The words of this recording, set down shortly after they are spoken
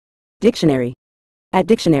Dictionary. At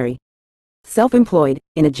dictionary. Self-employed,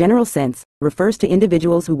 in a general sense, refers to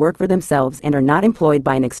individuals who work for themselves and are not employed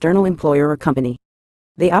by an external employer or company.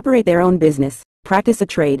 They operate their own business, practice a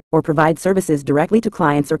trade, or provide services directly to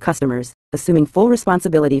clients or customers, assuming full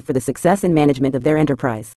responsibility for the success and management of their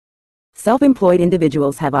enterprise. Self-employed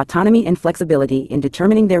individuals have autonomy and flexibility in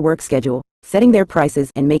determining their work schedule, setting their prices,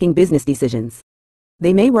 and making business decisions.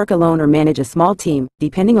 They may work alone or manage a small team,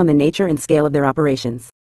 depending on the nature and scale of their operations.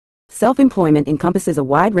 Self-employment encompasses a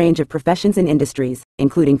wide range of professions and industries,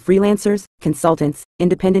 including freelancers, consultants,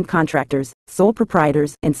 independent contractors, sole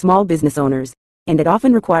proprietors, and small business owners, and it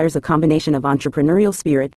often requires a combination of entrepreneurial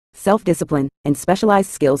spirit, self-discipline, and specialized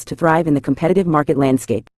skills to thrive in the competitive market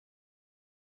landscape.